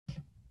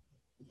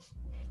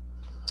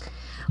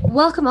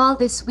Welcome all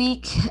this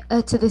week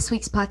to this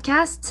week's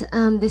podcast.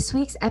 This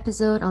week's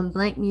episode on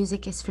Blank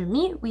Music is for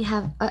me. We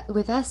have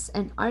with us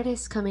an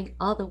artist coming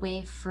all the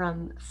way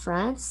from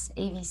France,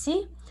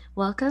 AVC.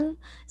 Welcome.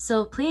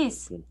 So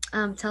please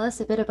tell us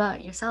a bit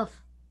about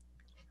yourself.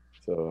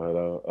 So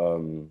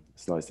hello,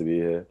 it's nice to be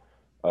here.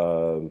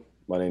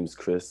 My name's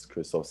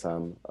Christoph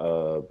Sam,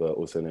 but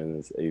also known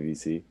as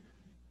AVC.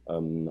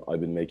 I've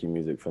been making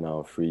music for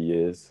now 3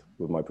 years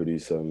with my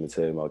producer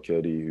Matteo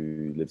Malchiodi,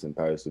 who lives in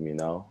Paris with me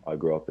now. I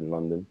grew up in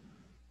London.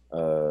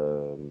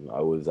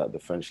 I was at the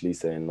French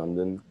Lycée in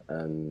London,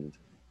 and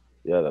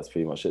yeah, that's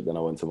pretty much it. Then I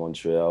went to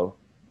Montreal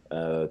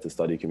to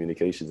study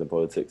communications and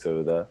politics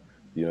over there,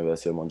 the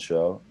University of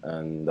Montreal,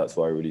 and that's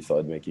where I really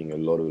started making a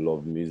lot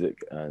of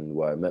music, and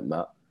where I met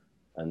Matt,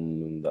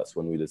 and that's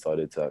when we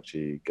decided to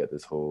actually get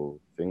this whole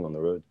thing on the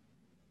road.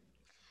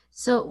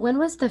 So when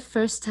was the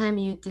first time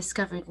you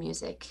discovered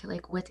music?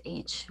 Like what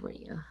age were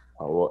you?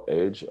 At what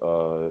age? It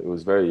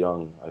was very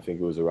young. I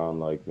think it was around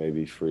like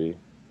maybe three.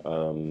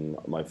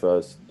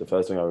 The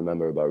first thing I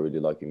remember about really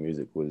liking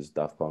music was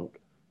Daft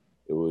Punk.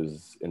 It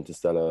was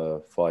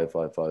Interstellar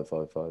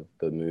 55555,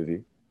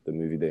 the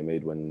movie they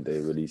made when they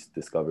released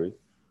Discovery.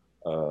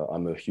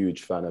 I'm a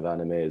huge fan of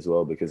anime as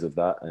well because of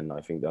that, and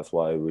I think that's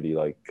why I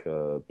really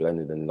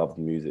blended and loved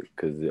music,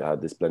 because it had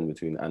this blend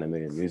between anime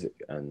and music,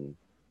 and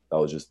that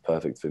was just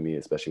perfect for me,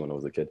 especially when I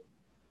was a kid.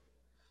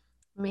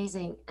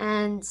 Amazing.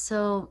 And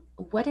so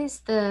what is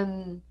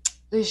the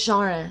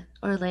genre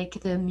or like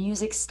the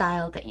music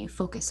style that you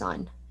focus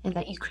on and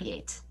that you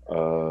create?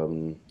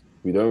 Um,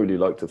 we don't really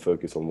like to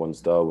focus on one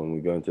style. When we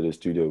go into the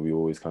studio, we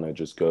always kind of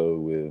just go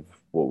with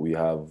what we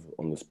have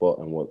on the spot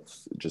and what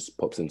just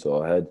pops into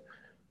our head.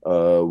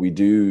 We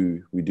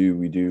do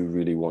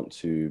really want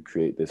to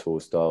create this whole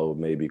style,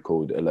 maybe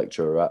called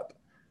electro rap,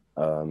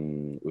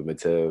 with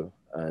Mateo,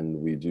 and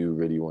we do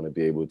really want to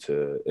be able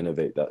to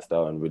innovate that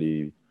style and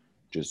really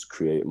just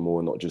create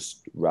more, not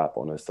just rap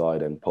on a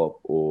side and pop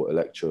or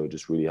electro,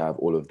 just really have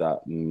all of that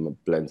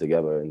blend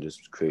together and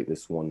just create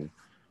this one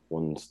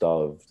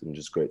style of, and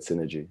just great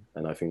synergy.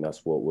 And I think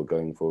that's what we're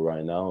going for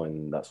right now,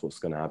 and that's what's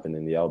going to happen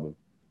in the album.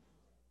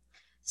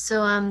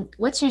 So,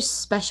 what's your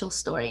special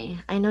story?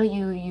 I know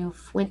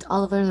you've went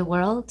all over the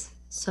world,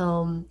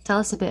 so tell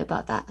us a bit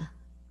about that.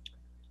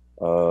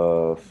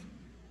 uh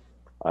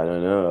I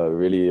don't know,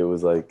 really. It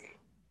was like,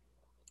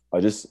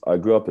 I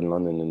grew up in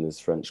London in this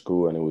French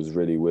school, and it was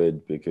really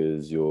weird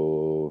because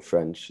you're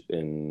French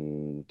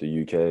in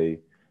the UK,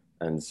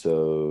 and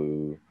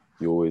so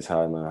you always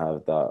have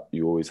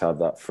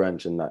that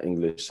French and that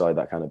English side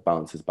that kind of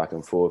bounces back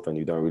and forth, and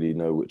you don't really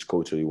know which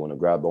culture you want to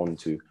grab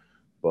onto.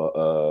 But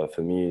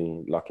for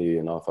me, lucky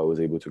enough, I was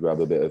able to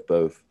grab a bit of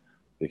both,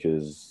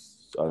 because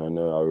I don't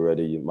know,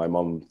 already my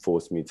mum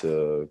forced me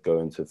to go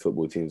into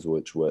football teams,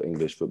 which were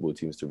English football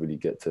teams, to really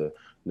get to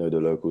know the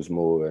locals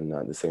more. And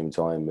at the same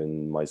time,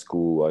 in my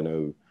school, I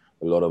know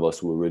a lot of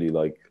us were really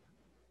like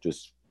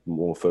just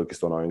more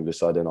focused on our English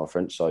side than our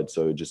French side.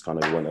 So it just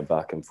kind of went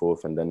back and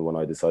forth. And then when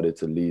I decided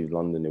to leave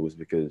London, it was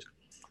because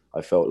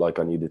I felt like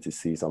I needed to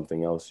see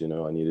something else.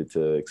 I needed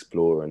to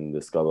explore and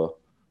discover.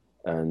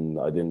 And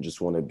I didn't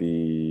just want to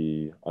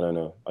be, I don't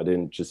know, I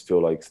didn't just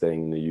feel like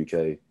staying in the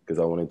UK, because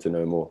I wanted to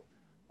know more.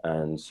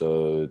 And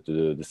so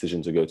the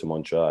decision to go to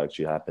Montreal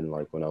actually happened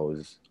like when I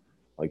was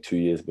like 2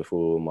 years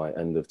before my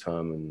end of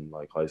term in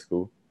like high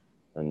school.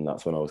 And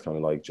that's when I was kind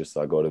of like, just,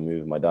 I got to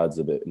move. My dad's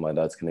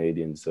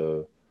Canadian,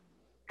 so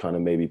kind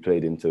of maybe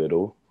played into it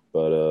all.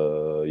 But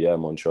yeah,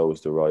 Montreal was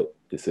the right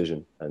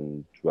decision.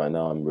 And right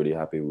now I'm really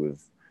happy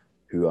with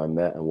who I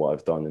met and what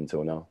I've done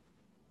until now.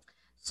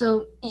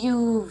 So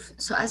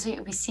as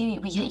we see,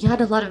 you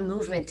had a lot of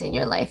movement in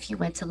your life. You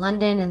went to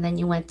London and then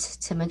you went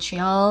to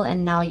Montreal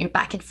and now you're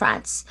back in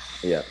France.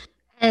 Yeah.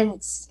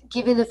 And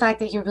given the fact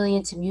that you're really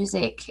into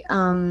music,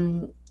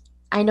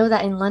 I know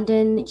that in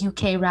London,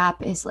 UK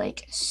rap is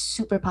like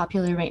super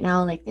popular right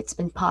now. Like it's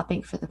been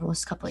popping for the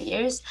most couple of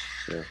years.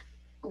 Yeah.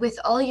 With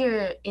all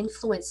your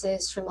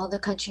influences from all the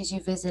countries you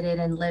visited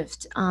and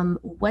lived,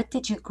 what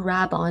did you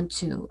grab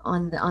onto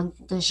on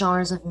the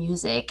genres of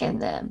music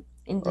and the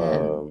in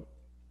the Um,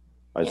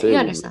 I'd yeah, say you it would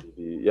understand.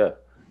 really be, yeah, it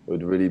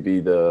would really be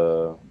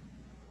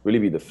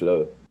the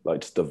flow, like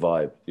just the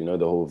vibe, the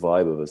whole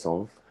vibe of a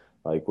song.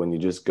 Like when you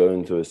just go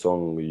into a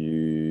song,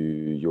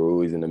 you're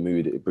always in a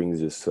mood. It brings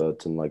this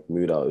certain like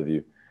mood out of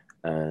you,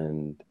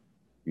 and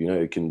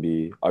it can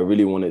be. I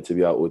really want it to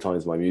be at all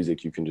times. My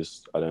music, you can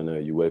just, I don't know.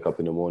 You wake up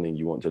in the morning,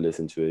 you want to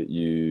listen to it.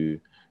 You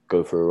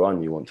go for a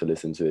run, you want to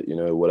listen to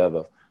it.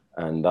 Whatever.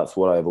 And that's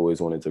what I've always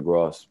wanted to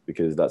grasp,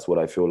 because that's what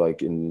I feel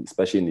like,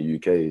 especially in the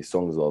UK,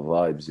 songs are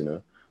vibes.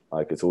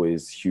 Like it's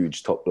always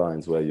huge top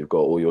lines where you've got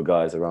all your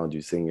guys around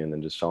you singing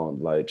and just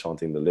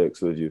chanting the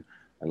lyrics with you,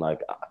 and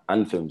like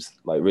anthems,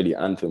 like really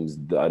anthems.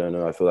 I don't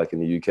know. I feel like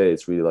in the UK,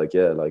 it's really like,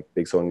 yeah, like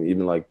big song,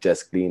 even like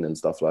Jess Glynne and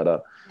stuff like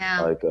that.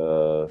 Yeah. Like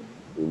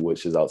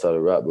which is outside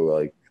of rap, but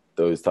like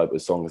those type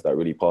of songs that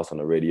really pass on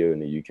the radio in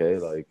the UK,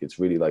 like it's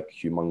really like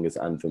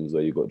humongous anthems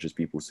where you got just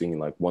people singing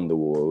like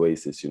Wonderwall,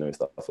 Oasis,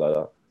 stuff like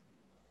that.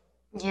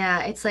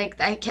 Yeah, it's like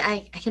I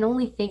can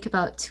only think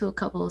about two,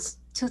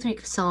 three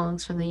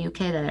songs from the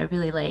UK that I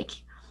really like.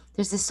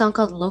 There's this song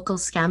called Local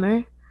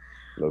Scammer.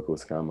 Local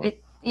scammer.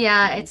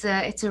 Yeah,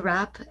 Mhm. it's a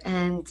rap,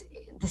 and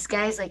this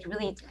guy's like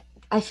really.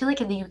 I feel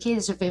like in the UK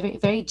there's a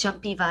very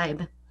jumpy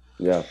vibe.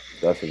 Yeah,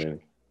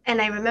 definitely.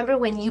 And I remember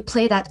when you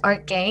played at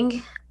Art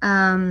Gang,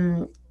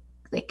 um,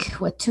 like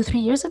what 2, 3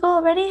 years ago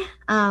already.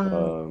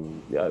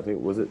 Yeah, I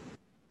think was it.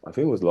 I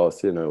think it was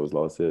last year. No, it was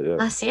last year. Yeah,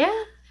 Last year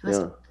it was.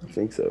 yeah, I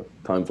think so.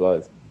 Time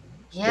flies.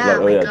 Was like, Yeah,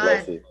 oh my yeah,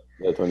 last God, year.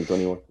 Yeah,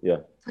 2021. Yeah,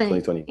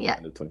 20. 2020. Yeah,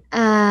 End of 20.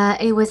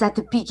 it was at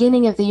the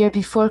beginning of the year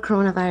before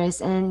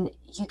coronavirus, and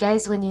you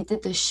guys, when you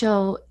did the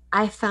show,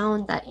 I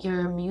found that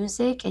your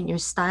music and your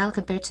style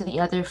compared to the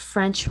other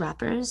French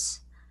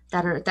rappers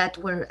that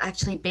were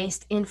actually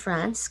based in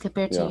France,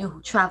 compared to Yeah, you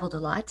who traveled a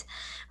lot,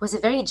 was a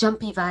very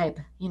jumpy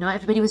vibe. You know,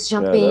 everybody was yeah,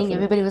 jumping, definitely.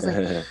 everybody was like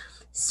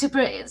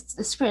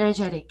super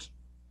energetic.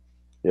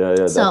 Yeah,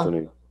 yeah, So,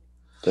 definitely.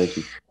 Thank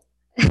you.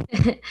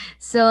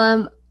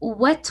 so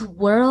what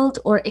world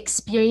or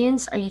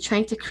experience are you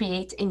trying to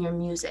create in your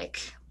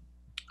music?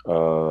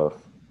 Uh,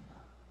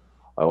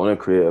 I want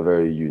to create a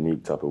very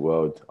unique type of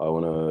world. I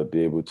want to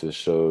be able to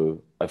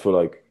show. I feel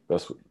like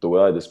that's the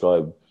way I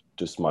describe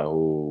just my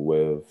whole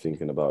way of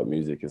thinking about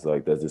music is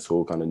like there's this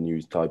whole kind of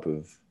new type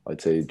of,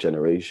 I'd say,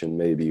 generation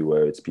maybe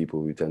where it's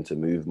people who tend to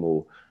move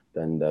more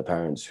than their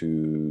parents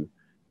who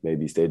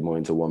maybe stayed more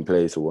into one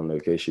place or one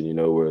location,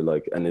 where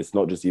like, and it's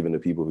not just even the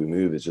people who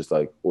move, it's just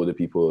like all the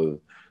people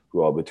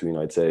who are between,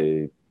 I'd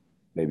say,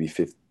 maybe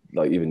 50,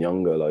 like even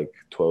younger, like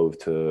 12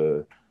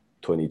 to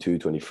 22,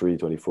 23,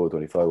 24,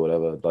 25,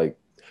 whatever. Like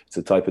it's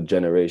a type of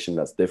generation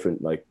that's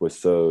different. Like we're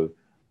so,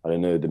 I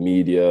don't know, the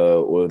media,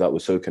 all of that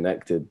was so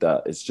connected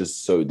that it's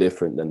just so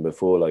different than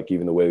before. Like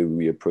even the way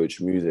we approach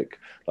music,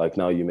 like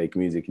now you make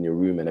music in your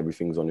room and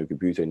everything's on your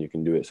computer and you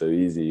can do it so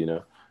easy.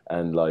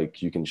 And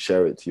like you can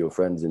share it to your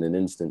friends in an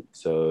instant.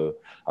 So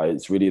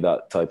it's really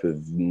that type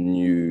of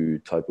new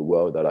type of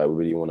world that I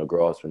really want to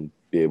grasp and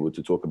be able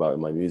to talk about in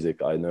my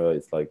music. I know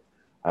it's like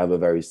I have a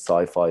very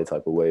sci-fi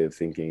type of way of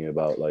thinking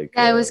about like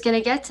Yeah, I was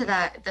gonna get to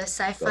that, the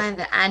sci-fi stuff. and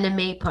the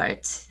anime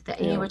part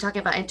that you Yeah, were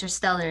talking about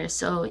Interstellar.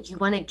 So you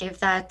want to give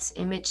that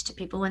image to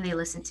people when they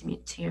listen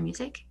to your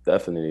music?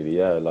 definitely.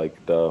 Yeah,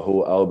 like the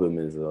whole album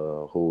is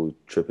a whole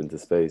trip into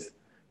space.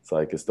 It's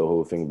like it's the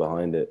whole thing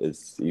behind it.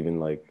 It's even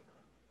like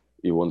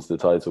once the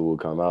title will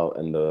come out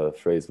and the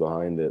phrase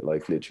behind it,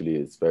 like literally,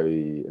 it's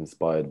very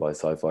inspired by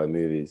sci-fi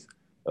movies.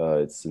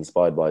 It's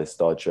inspired by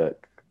Star Trek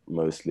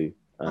mostly,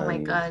 Oh my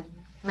and God.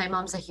 My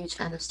mom's a huge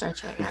fan of Star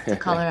Trek. I have to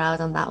call her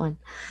out on that one.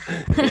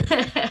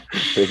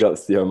 big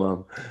ups to your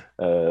mom.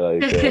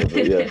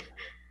 But yeah,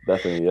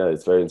 definitely, yeah,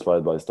 it's very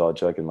inspired by Star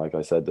Trek and like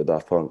I said, the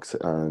Daft Punks,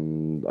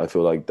 and I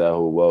feel like their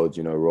whole world,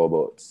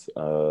 robots,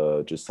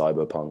 just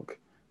cyberpunk.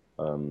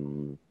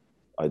 Um,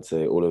 I'd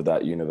say all of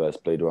that universe,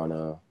 Blade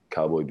Runner,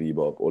 Cowboy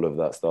Bebop, all of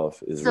that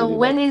stuff is So really like.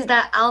 when is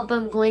that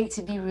album going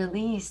to be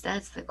released?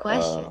 That's the Uh,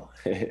 question.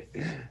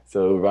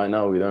 so right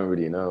now we don't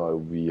really know.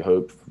 We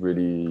hope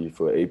really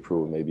for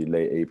April, maybe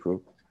late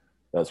April.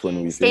 That's when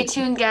Okay, we stay think.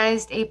 tuned,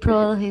 guys.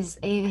 April, his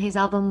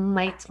album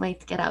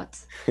might get out,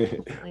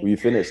 hopefully. We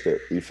finished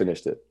it. We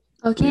finished it.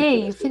 We Okay,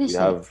 you finished it. We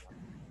finished it. have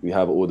we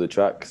have all the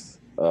tracks.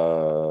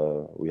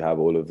 We have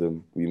all of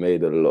them. We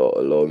made a lot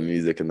of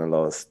music in the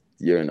last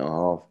year and a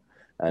half,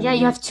 Yeah, and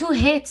you we have two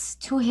hits.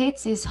 Two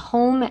hits is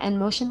Home and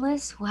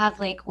Motionless, who have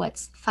like what,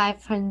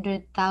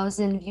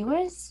 500,000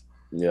 viewers?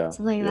 yeah,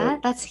 Something like yeah,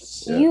 that. That's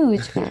yeah.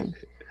 huge, man.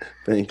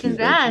 Thank you,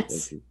 thank you, thank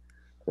Congrats. you,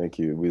 thank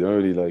you. We don't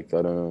really like.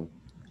 I don't know.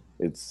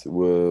 It's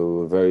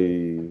we're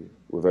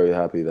very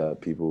happy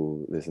that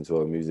people listen to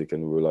our music,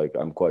 and we're like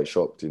I'm quite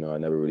shocked. I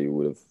never really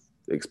would have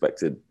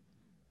expected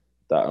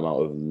that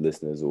amount of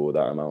listeners or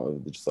that amount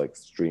of just like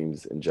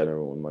streams in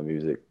general on my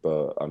music.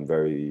 But I'm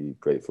very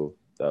grateful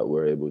that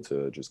we're able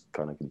to just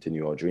kind of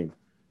continue our dream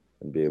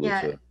and be able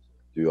Yeah, to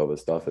do other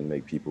stuff and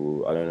make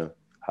people, I don't know,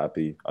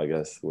 happy, I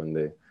guess,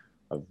 when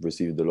I've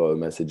received a lot of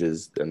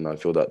messages and I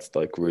feel that's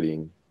like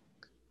really,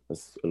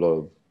 that's a lot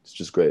of, it's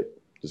just great.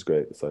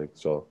 It's like,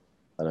 so,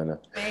 I don't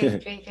great, know.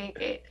 great, great,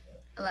 great.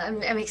 Well,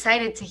 I'm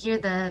excited to hear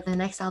the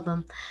next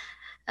album.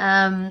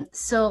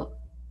 So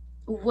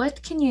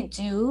what can you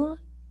do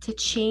to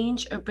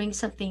change or bring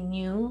something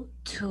new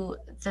to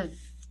the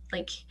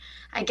like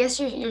I guess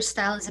your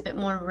style is a bit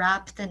more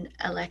rap than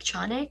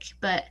electronic,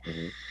 but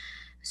Mhm.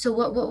 so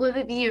what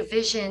would be your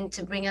vision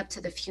to bring up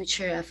to the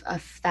future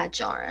of that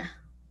genre?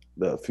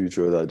 The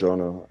future of that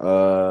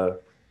genre.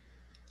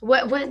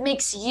 What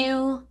makes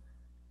you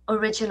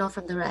original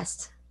from the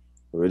rest?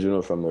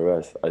 Original from the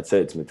rest. I'd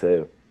say it's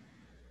Mateo.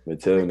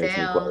 Mateo makes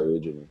me quite Mateo.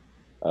 original.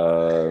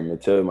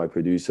 Mateo, my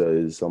producer,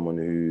 is someone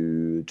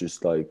who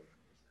just like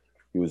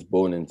he was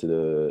born into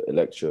the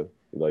electro,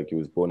 like he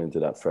was born into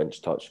that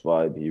French touch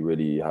vibe. He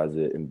really has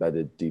it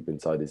embedded deep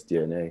inside his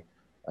DNA,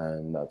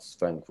 and that's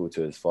thankful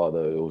to his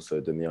father, also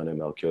Damiano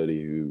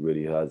Melchiori, who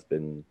really has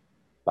been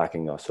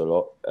backing us a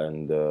lot,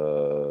 and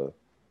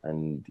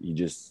he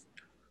just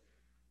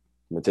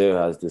Mateo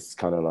has this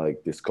kind of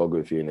like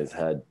discography in his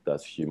head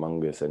that's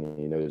humongous, and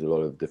he knows a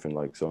lot of different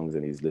like songs,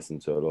 and he's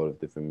listened to a lot of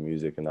different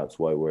music, and that's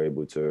why we're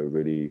able to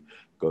really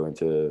go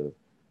into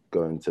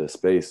go into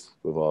space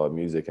with our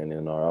music and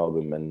in our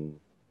album. And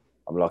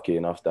I'm lucky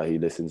enough that he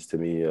listens to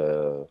me,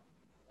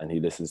 and he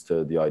listens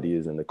to the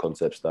ideas and the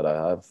concepts that I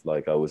have.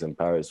 Like I was in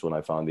Paris when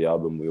I found the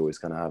album. We always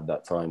kind of have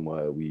that time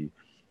where we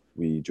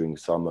during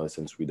summer,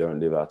 since we don't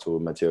live at all.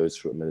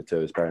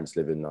 Mateo's parents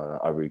live in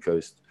Ivory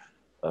Coast,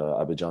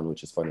 Abidjan,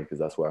 which is funny because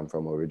that's where I'm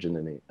from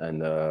originally.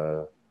 And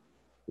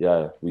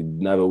yeah, we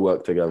never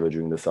worked together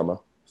during the summer,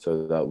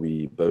 so that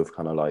we both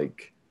kind of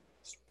like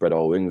spread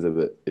our wings a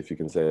bit, if you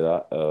can say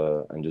that,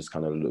 and just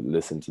kind of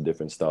listen to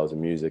different styles of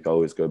music. I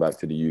always go back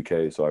to the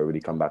UK, so I really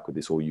come back with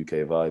this whole UK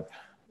vibe,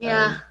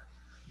 Yeah. and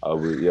I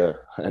would, yeah,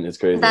 and it's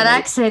crazy. That And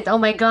accent, oh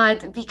my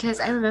God, because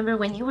I remember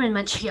when you were in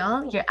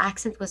Montreal, your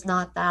accent was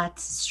not that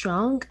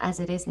strong as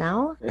it is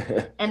now.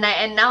 And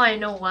now I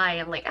know why.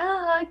 I'm like,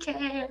 oh,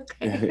 okay,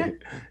 okay.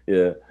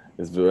 yeah,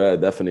 it's yeah,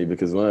 definitely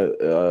because when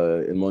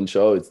in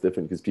Montreal it's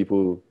different because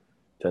people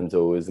tend to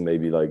always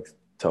maybe like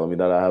tell me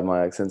that I have my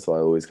accent, so I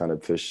always kind of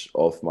push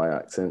off my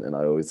accent, and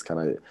I always kind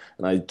of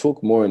and I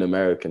talk more in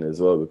American as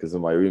well because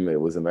my roommate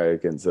was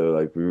American, so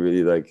like we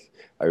really like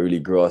I really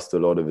grasped a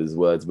lot of his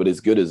words, but it's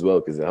good as well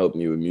because it helped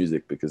me with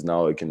music because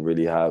now I can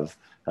really have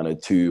kind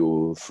of two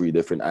or three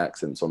different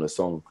accents on a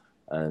song,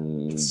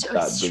 and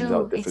that It's brings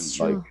out true. It's different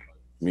like true.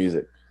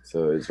 music,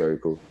 so it's very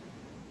cool.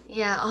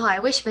 Yeah. Oh, I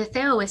wish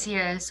Matteo was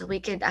here so we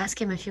could ask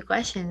him a few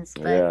questions.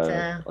 But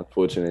Yeah,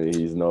 unfortunately,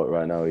 he's not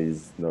right now.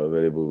 He's not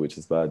available, which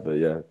is bad. But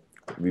yeah,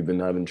 we've been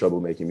having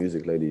trouble making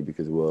music lately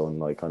because we're on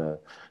like kind of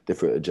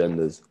different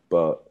agendas.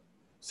 But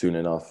soon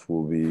enough,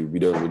 we'll be. We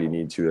don't really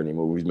need to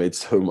anymore. We've made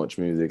so much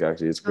music.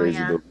 Actually, it's oh crazy.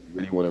 yeah, But we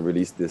really want to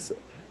release this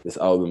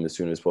album as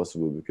soon as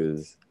possible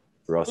because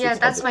for us, yeah. it's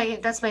That's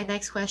about. my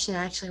next question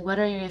actually. What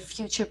are your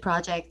future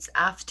projects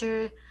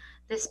after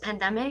this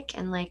pandemic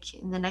and like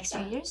in the next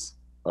few years?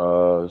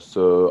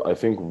 So I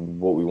think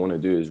what we want to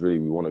do is really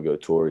we want to go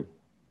touring.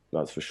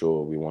 That's for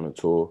sure. We want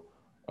to tour.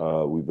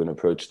 We've been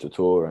approached to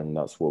tour, and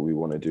that's what we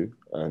want to do.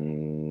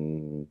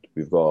 And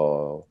we've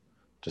got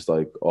just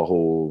like our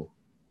whole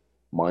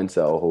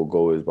mindset, our whole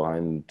goal is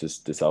behind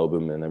just this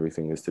album and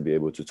everything is to be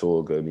able to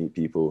tour, go meet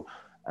people,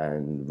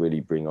 and really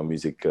bring our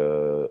music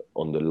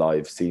on the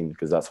live scene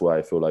because that's where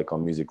I feel like our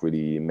music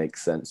really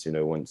makes sense. You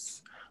know,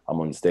 once I'm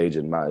on stage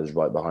and Matt is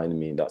right behind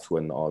me, that's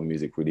when our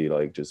music really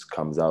like just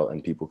comes out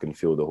and people can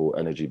feel the whole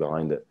energy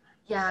behind it.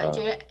 Yeah, Uh,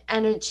 your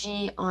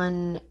energy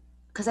on,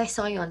 because I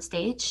saw you on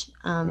stage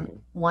mhm.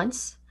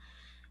 once,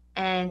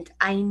 and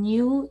I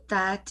knew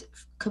that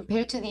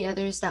compared to the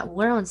others that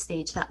were on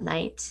stage that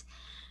night,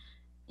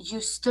 you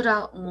stood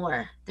out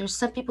more. There's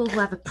some people who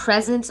have a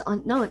presence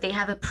on, no, they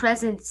have a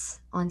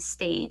presence on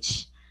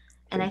stage,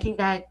 and I Thank you.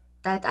 think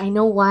that I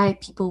know why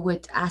people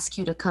would ask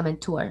you to come and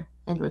tour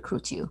and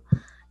recruit you,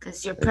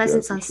 because your Thank you. I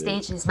presence on appreciate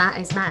it. stage is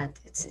mad. Is mad.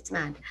 It's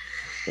mad.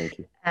 Thank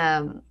you.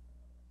 Um,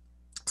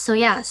 So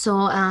yeah, so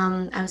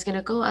I was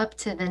gonna go up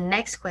to the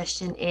next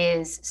question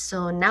is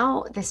so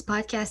now this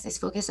podcast is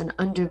focused on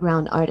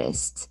underground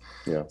artists.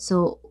 Yeah.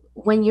 So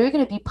when you're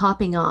gonna be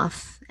popping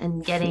off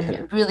and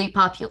getting really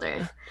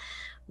popular,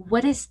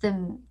 what is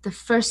the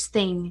first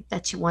thing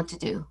that you want to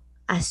do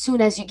as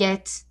soon as you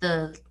get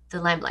the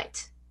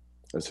limelight?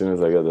 As soon as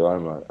I get the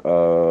limelight,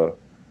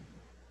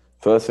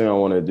 first thing I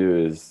want to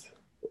do is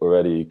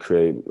already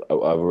create. I've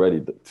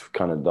already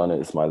kind of done it.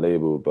 It's my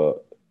label,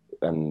 but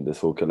and this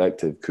whole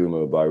collective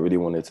Kumo. But I really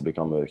want it to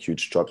become a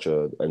huge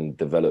structure and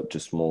develop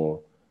just more.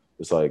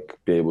 Just like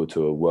be able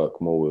to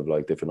work more with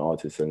like different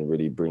artists and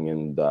really bring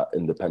in that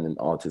independent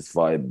artist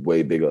vibe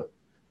way bigger,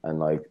 and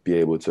like be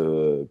able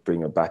to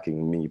bring a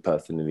backing me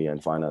personally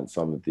and finance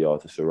some of the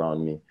artists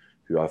around me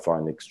who I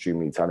find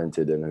extremely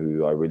talented and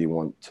who I really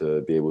want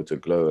to be able to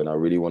glow. And I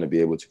really want to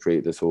be able to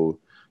create this whole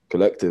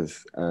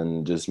collective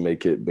and just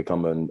make it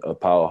become a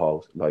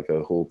powerhouse, like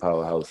a whole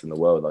powerhouse in the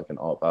world, like an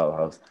art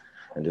powerhouse,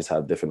 and just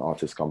have different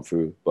artists come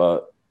through.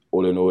 But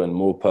all in all, and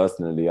more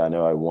personally, I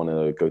know I want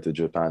to go to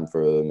Japan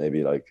for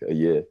maybe like a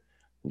year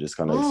and just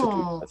kind of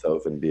seclude Oh,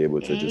 myself and be able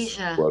to just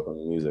Asia. work on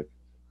the music.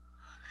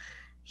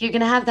 You're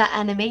gonna have that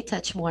anime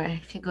touch more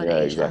if you go to Yeah,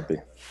 Asia.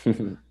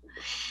 exactly.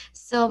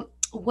 So,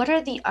 what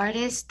are the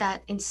artists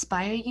that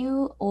inspire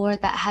you or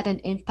that had an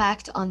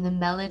impact on the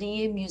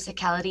melody,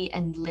 musicality,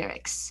 and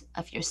lyrics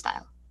of your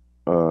style?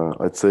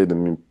 I'd say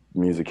the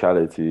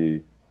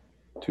musicality.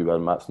 Too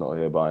bad Matt's not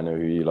here, but I know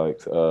who he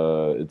likes.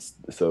 It's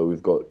so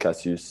we've got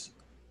Cassius,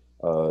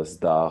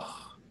 Zdach,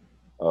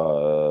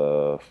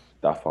 uh,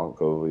 Daft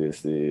Punk,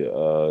 obviously.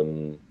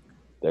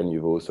 Then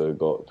you've also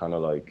got kind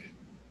of like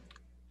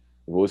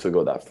you've also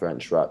got that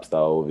French rap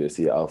style,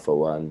 obviously Alpha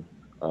One,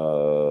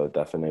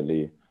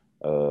 definitely.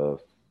 Uh,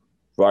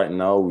 right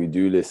now we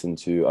do listen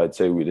to. I'd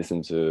say we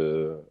listen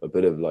to a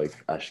bit of like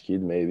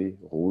Ashkid, maybe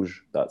Rouge,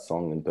 that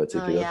song in Oh,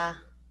 particular. yeah.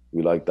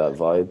 We like that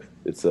vibe.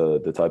 It's the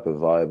type of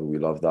vibe we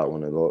love that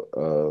one a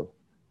lot.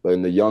 But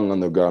in the young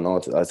underground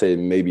artists, I say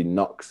maybe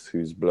Nux,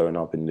 who's blown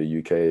up in the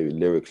UK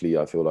lyrically.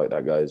 I feel like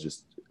that guy is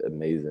just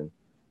amazing.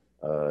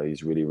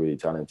 He's really, really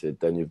talented.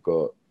 Then you've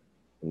got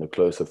in the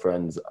closer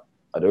friends.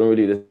 I don't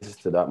really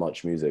listen to that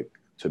much music,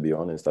 to be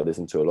honest. I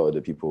listen to a lot of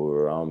the people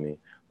around me,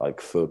 like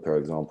Fur, for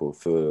example.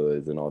 Fur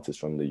is an artist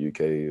from the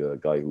UK, a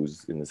guy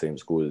who's in the same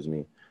school as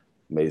me.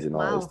 Amazing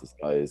artist. Wow. This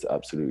guy is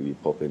absolutely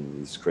popping.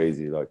 He's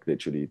crazy. Like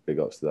literally, big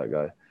ups to that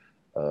guy.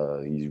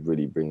 He's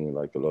really bringing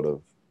like a lot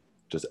of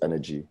just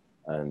energy,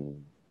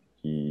 and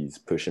he's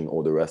pushing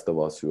all the rest of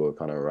us who are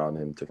kind of around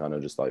him to kind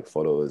of just like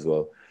follow as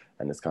well.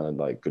 And it's kind of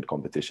like good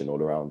competition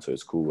all around. So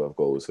it's cool. I've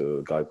got also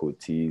a guy called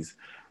Tease,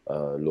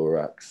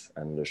 Lorax,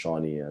 and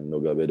Lashani and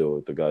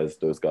Nogabedo, the guys,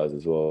 those guys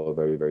as well,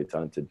 very, very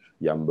talented.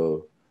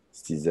 Yambo,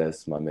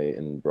 Cizes, my mate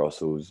in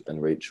Brussels,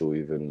 and Rachel,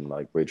 even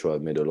like Rachel,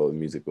 I've made a lot of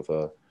music with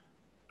her.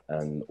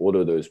 And all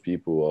of those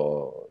people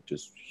are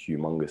just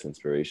humongous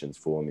inspirations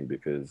for me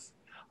because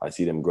I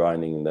see them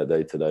grinding in their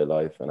day-to-day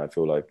life, and I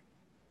feel like,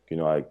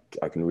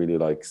 I can really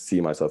like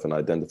see myself and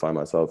identify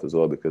myself as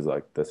well because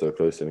like they're so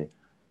close to me,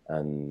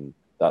 and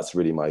that's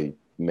really my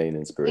main So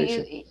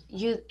inspiration.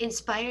 you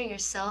inspire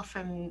yourself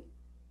from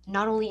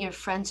not only your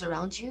friends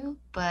around you,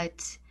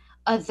 but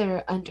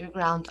other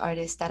underground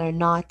artists that are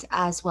not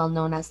as well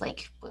known as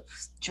like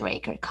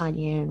Drake or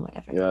Kanye and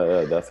whatever. Yeah,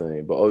 yeah,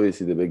 definitely. But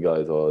obviously the big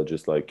guys are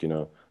just like,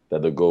 they're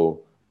the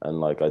goal. And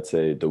like I'd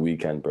say The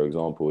Weeknd, for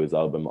example, his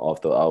album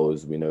After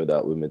Hours, we know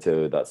that with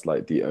Mateo, that's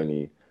like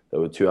there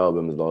were two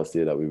albums last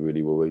year that we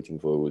really were waiting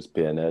for. It was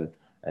PNL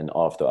and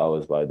After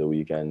Hours by The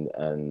Weeknd.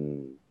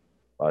 And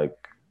like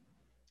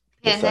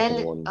the second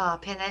PNL, one,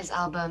 PNL's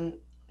album. Oh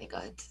my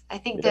God, I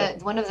think yeah,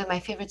 the one of my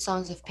favorite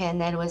songs of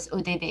PNL was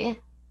ODD.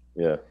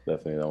 yeah,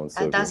 definitely. That one's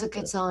so That's good. a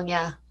good Yeah. song,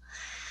 yeah.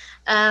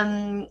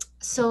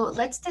 So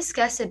let's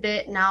discuss a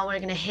bit now. We're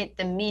gonna hit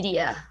the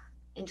media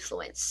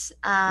influence.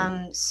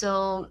 Mm.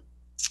 So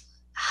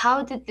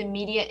how did the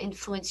media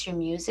influence your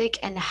music,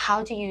 and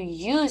how do you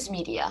use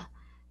media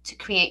to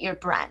create your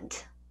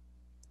brand?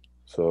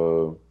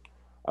 So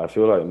I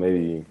feel like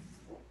maybe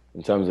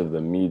in terms of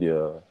the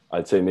media,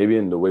 I'd say maybe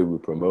in the way we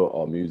promote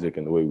our music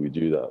and the way we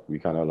do that, we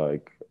kind of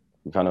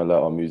let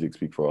our music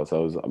speak for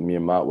ourselves. Me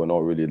and Matt, we're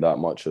not really that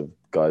much of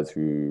guys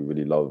who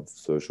really love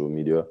social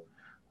media.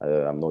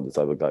 I'm not the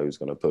type of guy who's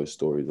gonna post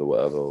stories or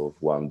whatever of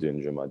what I'm doing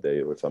during my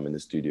day or if I'm in the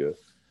studio.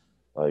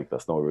 Like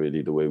that's not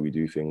really the way we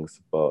do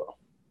things. But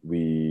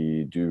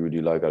we do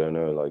really like, I don't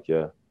know, like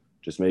yeah,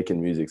 just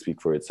making music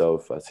speak for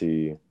itself.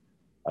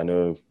 I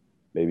know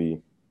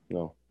maybe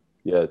no,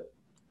 yeah,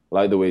 I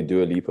like the way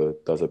Dua Lipa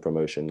does her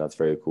promotion. That's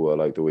very cool. I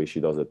like the way she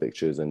does her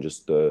pictures and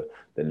just the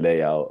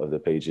layout of the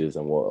pages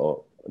and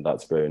what.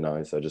 That's very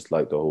nice. I just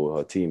like the whole.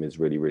 Her team is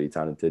really really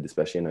talented,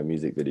 especially in her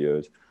music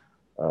videos.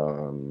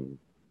 Um,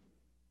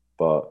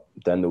 but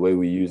then the way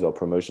we use our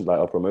promotion, like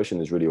our promotion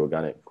is really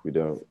organic. We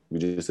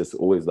just it's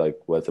always like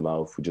word to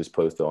mouth. We just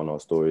post it on our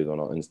stories on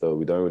our Insta.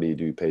 We don't really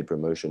do paid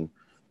promotion.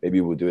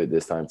 Maybe we'll do it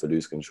this time for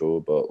Lose Control,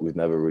 but we've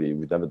never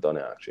done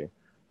it actually.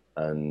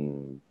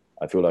 And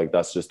I feel like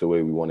that's just the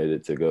way we wanted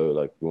it to go.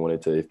 Like we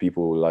wanted to, if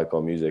people like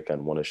our music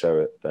and want to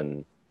share it,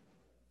 then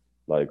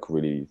like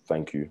really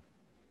thank you.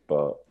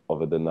 But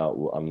other than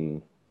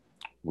that,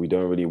 we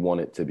don't really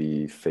want it to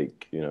be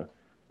fake.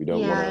 We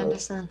don't Yeah, want I to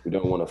understand. we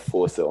don't want to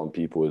force it on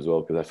people as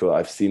well because I feel like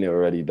I've seen it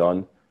already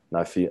done,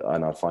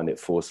 and I find it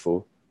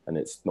forceful, and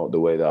it's not the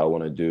way that I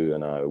want to do,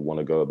 and I want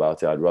to go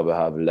about it. I'd rather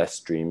have less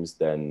streams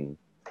than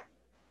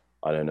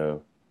I don't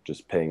know,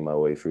 just paying my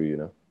way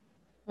through.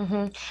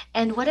 hmm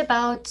And what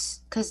about,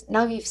 because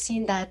now you've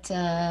seen that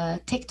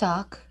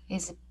TikTok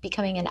is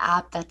becoming an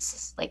app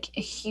that's like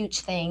a huge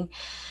thing.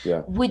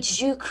 Yeah. Would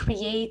you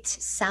create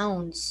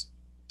sounds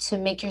to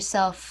make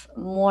yourself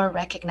more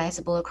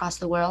recognizable across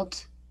the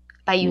world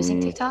by using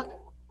Mm, TikTok?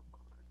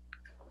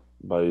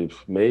 By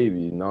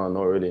maybe no,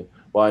 not really.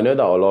 Well, I know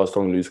that our last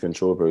song, "Lose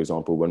Control," for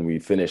example, when we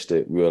finished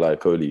it, we were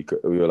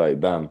like,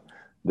 "Damn,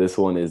 this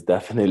one is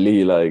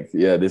definitely like,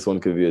 yeah, this one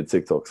could be a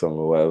TikTok song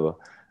or whatever."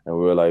 And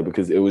we were like,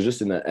 because it was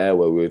just in an air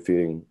where we were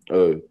feeling,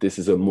 oh, this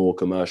is a more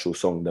commercial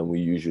song than we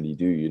usually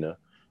do,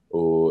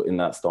 or in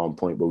that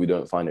standpoint, but we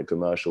don't find it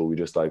commercial. We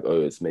just like,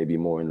 oh, it's maybe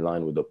more in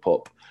line with the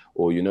pop,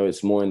 or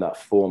it's more in that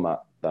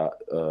format that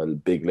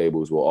big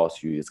labels will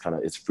ask you.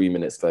 It's 3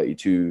 minutes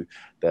 32.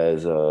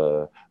 There's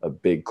a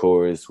big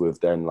chorus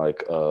with then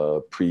like a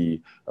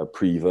pre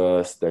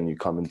verse. Then you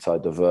come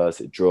inside the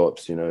verse, it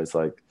drops. It's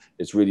like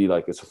it's really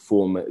like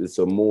it's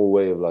a more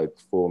way of like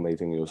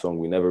formatting your song.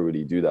 We never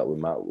really do that with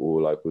Matt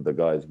or like with the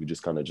guys. We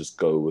just kind of just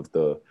go with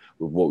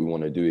what we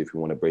want to do. If we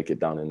want to break it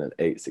down in an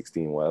 8,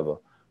 16, whatever.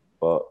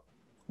 But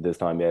this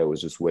time, yeah, it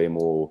was just way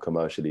more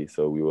commercially.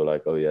 So we were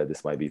like, oh yeah,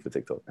 this might be for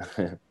TikTok.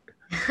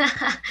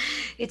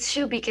 It's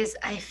true because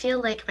I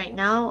feel like right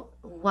now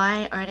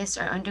why artists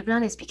are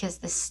underground is because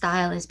the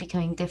style is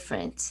becoming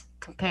different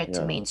compared to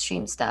Yeah.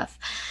 mainstream stuff.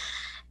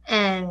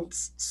 And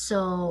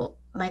so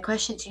my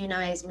question to you now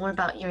is more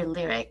about your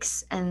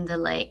lyrics and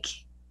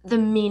the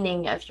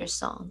meaning of your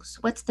songs.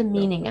 What's the Yeah.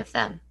 meaning of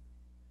them?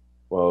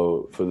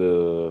 Well, for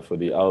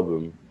the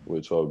album,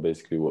 which are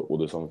basically what all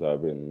the songs that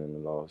I've written in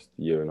the last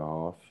year and a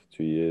half,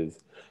 2 years.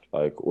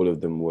 Like all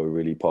of them were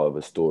really part of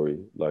a story,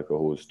 like a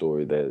whole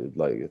story that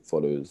like it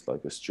follows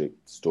like a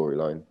strict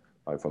storyline,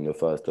 like from the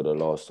first to the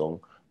last song.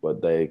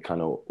 But they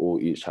kind of all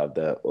each have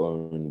their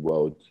own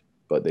world,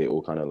 but they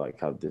all kind of like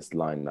have this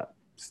line that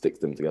sticks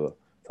them together.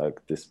 It's like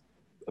this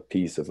a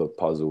piece of a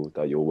puzzle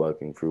that you're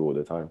working through all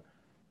the time.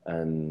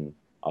 And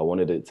I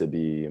wanted it to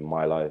be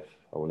my life.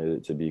 I wanted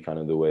it to be kind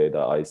of the way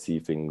that I see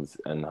things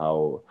and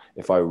how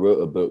if I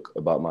wrote a book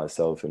about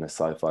myself in a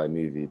sci-fi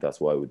movie,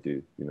 that's what I would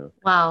do, you know.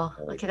 Wow.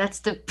 Like, Okay, that's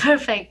the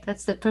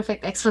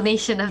perfect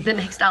explanation of the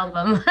next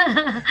album.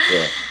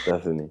 yeah,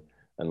 definitely.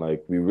 And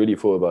like we really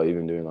thought about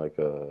even doing like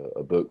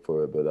a book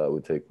for it, but that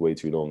would take way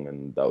too long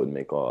and that would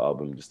make our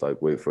album just like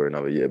wait for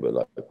another year, but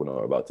like we're not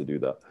about to do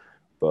that.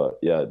 But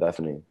yeah,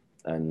 definitely.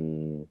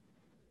 And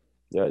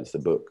yeah, it's a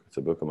book. It's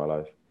a book of my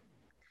life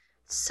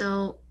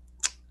So,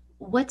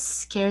 what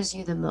scares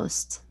you the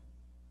most?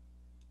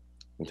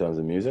 in terms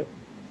of music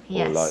or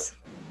Yes. life.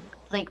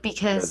 Like, Scares me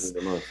because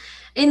the most.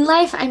 in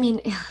life, I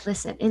mean,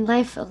 listen, in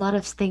life, a lot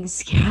of things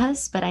scare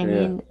us, but I Yeah.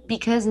 mean,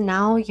 because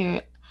now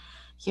you're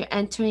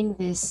entering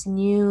this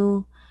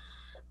new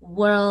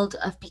world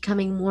of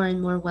becoming more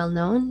and more well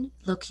known.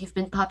 Look, you've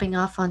been popping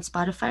off on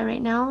Spotify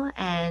right now,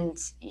 and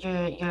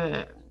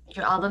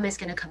your album is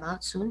gonna come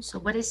out soon. So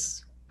what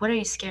are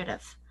you scared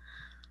of?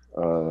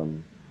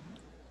 Um,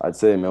 I'd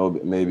say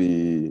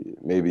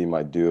maybe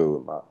my duo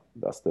with Matt.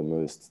 That's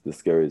the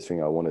scariest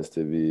thing. I want us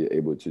to be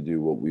able to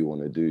do what we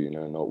want to do, you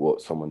know, not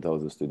what someone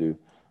tells us to do.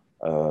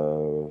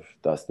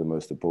 That's the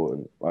most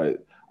important.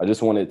 I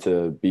just want it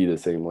to be the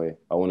same way.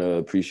 I want to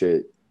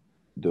appreciate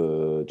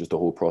the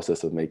whole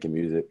process of making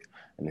music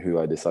and who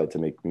I decide to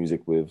make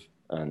music with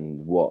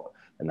and what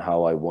and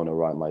how I want to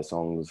write my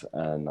songs.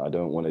 And I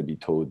don't want to be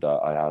told that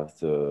I have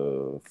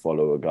to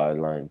follow a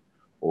guideline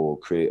or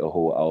create a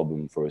whole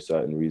album for a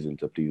certain reason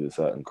to please a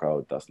certain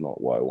crowd. That's not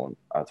what I want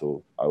at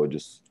all.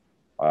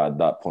 At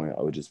that point,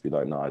 I would just be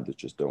like, no, I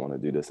just don't want to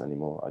do this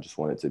anymore. I just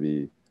want it to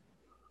be,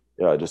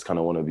 yeah, I just kind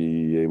of want to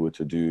be able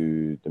to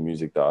do the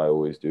music that I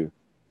always do,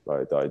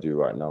 like that I do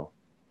right now.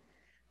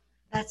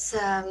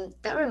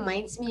 That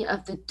reminds me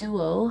of the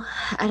duo.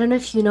 I don't know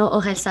if you know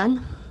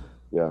Orelsan.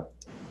 Yeah,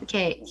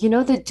 Okay, you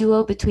know the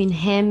duo between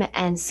him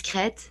and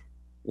Skret,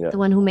 yeah. the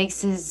one who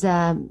makes his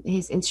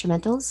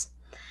instrumentals.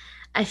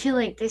 I feel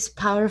like this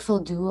powerful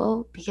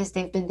duo, because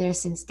they've been there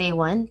since day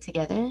one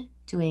together,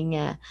 doing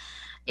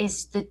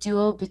is the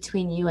duo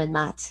between you and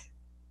Matt.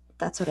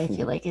 That's what I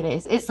feel like it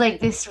is. It's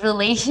like this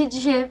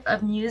relationship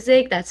of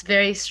music that's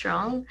very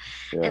strong,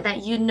 Yeah, and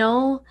that you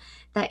know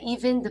that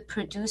even the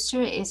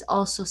producer is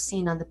also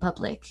seen on the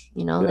public.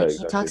 You know, yeah, like he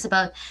exactly. talks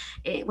about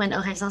it, when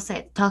Orelsan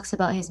said talks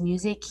about his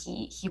music,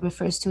 he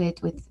refers to it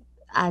with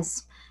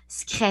as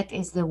Skret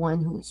is the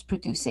one who's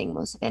producing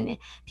most of it. And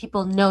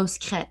people know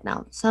Skret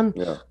now. Some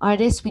Yeah,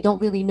 artists we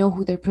don't really know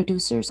who their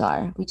producers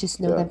are. We just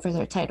know yeah, them for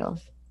their title.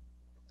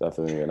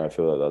 definitely. And I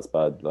feel that that's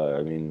bad. Like,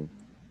 I mean,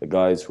 the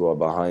guys who are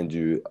behind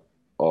you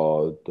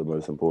are the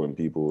most important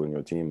people in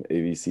your team.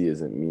 AVC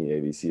isn't me.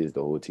 AVC is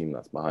the whole team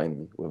that's behind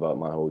me. Without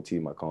my whole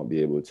team, I can't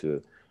be able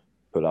to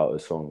put out a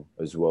song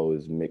as well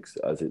as mixed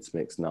as it's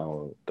mixed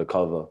now. The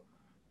cover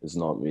is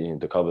not me.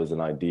 The cover is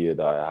an idea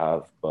that I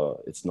have,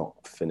 but it's not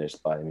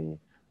finished by me.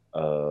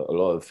 A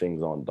lot of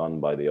things aren't done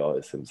by the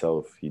artist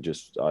himself.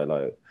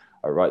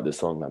 I write the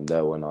song. I'm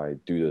there when I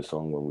do the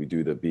song. When we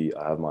do the beat,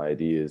 I have my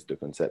ideas, the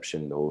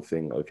conception, the whole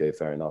thing. Okay,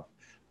 fair enough.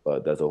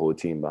 But there's a whole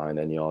team behind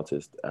any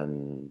artist,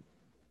 and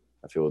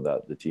I feel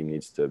that the team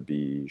needs to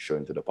be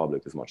shown to the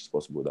public as much as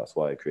possible. That's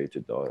why I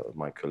created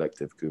my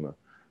collective Kuma.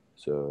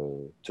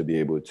 So to be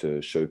able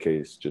to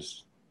showcase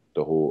just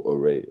the whole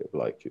array of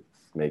like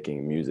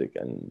making music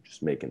and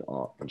just making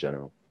art in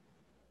general.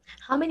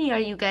 How many are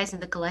you guys in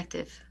the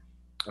collective?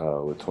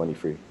 We're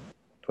 23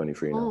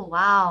 now. Oh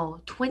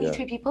wow, Yeah,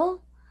 23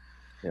 people?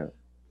 yeah.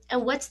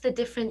 And what's the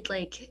different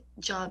like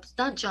jobs,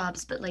 not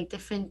jobs, but like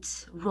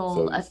different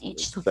role So of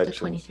each of the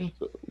sections. 23?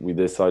 So we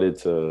decided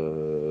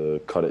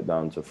to cut it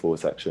down to 4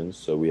 sections.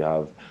 So we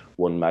have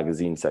one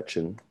magazine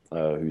section,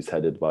 who's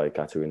headed by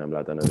Katerina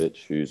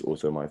Mladenovic, who's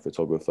also my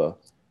photographer,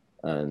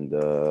 and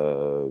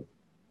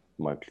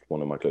my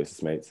one of my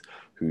closest mates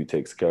who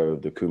takes care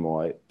of the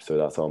Kumoite. So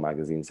that's our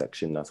magazine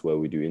section. That's where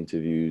we do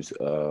interviews,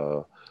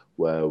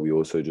 where we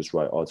also just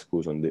write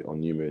articles on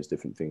numerous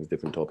different things,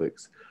 different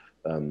topics.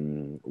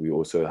 We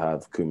also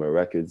have Kuma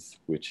Records,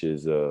 which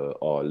is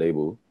our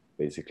label,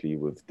 basically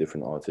with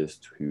different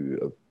artists who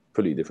are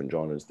pretty different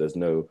genres.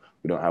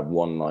 We don't have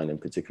one line in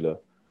particular.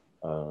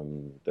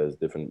 There's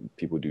different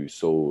people do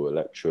soul,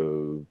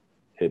 electro,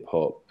 hip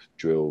hop,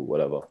 drill,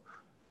 whatever.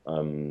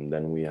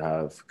 Then we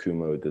have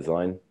Kumo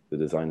Design, the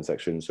design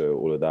section. So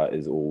all of that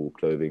is all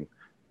clothing,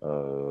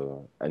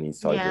 any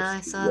type of Yeah,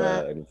 I saw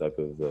that. streetwear, any type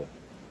of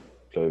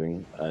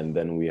clothing. And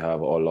then we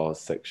have our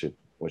last section,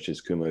 which is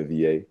Kumo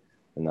VA,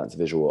 and that's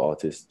visual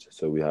artists.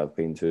 So we have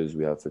painters,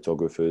 we have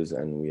photographers,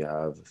 and we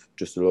have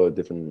just a lot of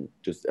different,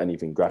 just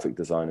anything, graphic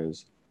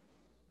designers.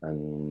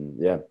 And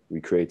yeah, we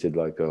created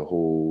like a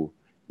whole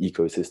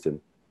ecosystem.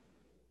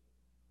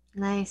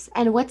 Nice.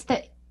 And what's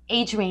the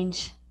age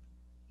range?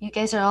 You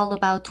guys are all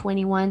about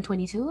 21,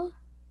 22?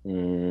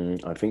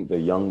 I think the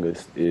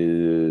youngest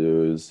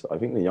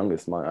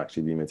might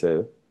actually be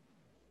Mateo,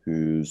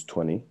 who's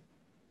 20,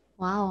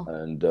 Wow.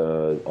 and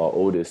our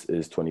oldest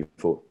is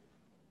 24.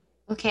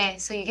 Okay,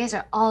 so you guys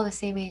are all the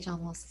same age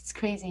almost. It's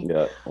crazy.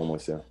 Yeah,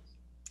 almost, yeah.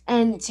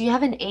 And do you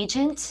have an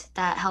agent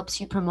that helps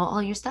you promote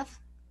all your stuff?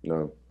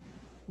 No,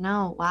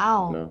 No.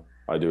 Wow. no,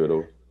 I do it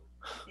all.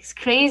 It's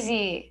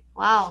crazy.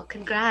 Wow.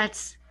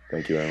 Congrats.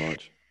 Thank you very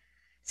much.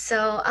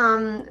 So,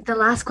 the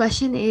last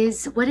question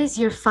is, what is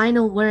your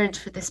final word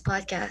for this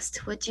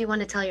podcast? What do you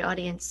want to tell your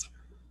audience?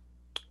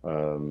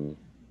 Um,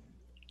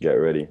 get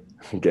ready,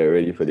 get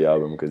ready for the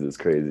album because it's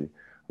crazy.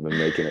 I've been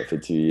making it for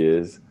 2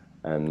 years,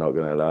 and not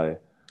gonna lie,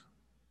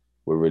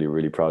 we're really,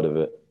 really proud of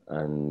it,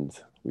 and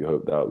we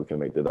hope that we can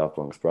make the Daft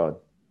Punks proud.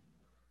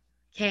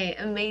 Okay,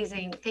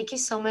 amazing. Thank you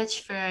so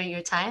much for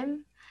your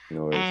time,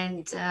 No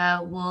worries.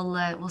 and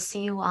we'll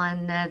see you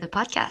on the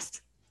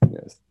podcast.